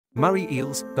Moray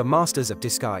eels, the masters of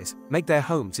disguise, make their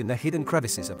homes in the hidden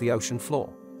crevices of the ocean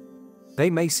floor. They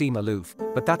may seem aloof,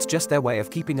 but that's just their way of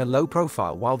keeping a low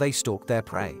profile while they stalk their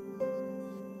prey.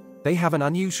 They have an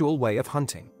unusual way of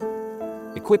hunting.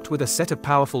 Equipped with a set of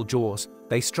powerful jaws,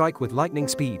 they strike with lightning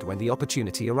speed when the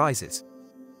opportunity arises.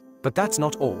 But that's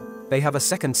not all. They have a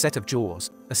second set of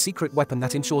jaws, a secret weapon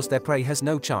that ensures their prey has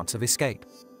no chance of escape.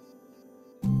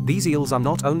 These eels are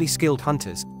not only skilled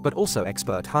hunters, but also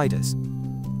expert hiders.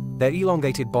 Their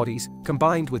elongated bodies,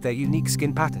 combined with their unique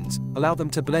skin patterns, allow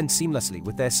them to blend seamlessly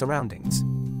with their surroundings.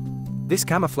 This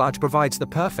camouflage provides the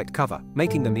perfect cover,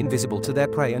 making them invisible to their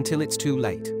prey until it's too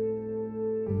late.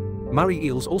 Moray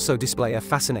eels also display a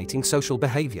fascinating social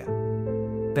behavior.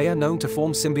 They are known to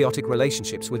form symbiotic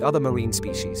relationships with other marine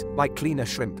species, like cleaner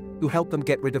shrimp, who help them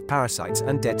get rid of parasites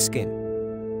and dead skin.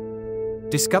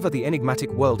 Discover the enigmatic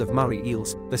world of Moray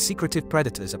eels, the secretive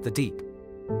predators of the deep.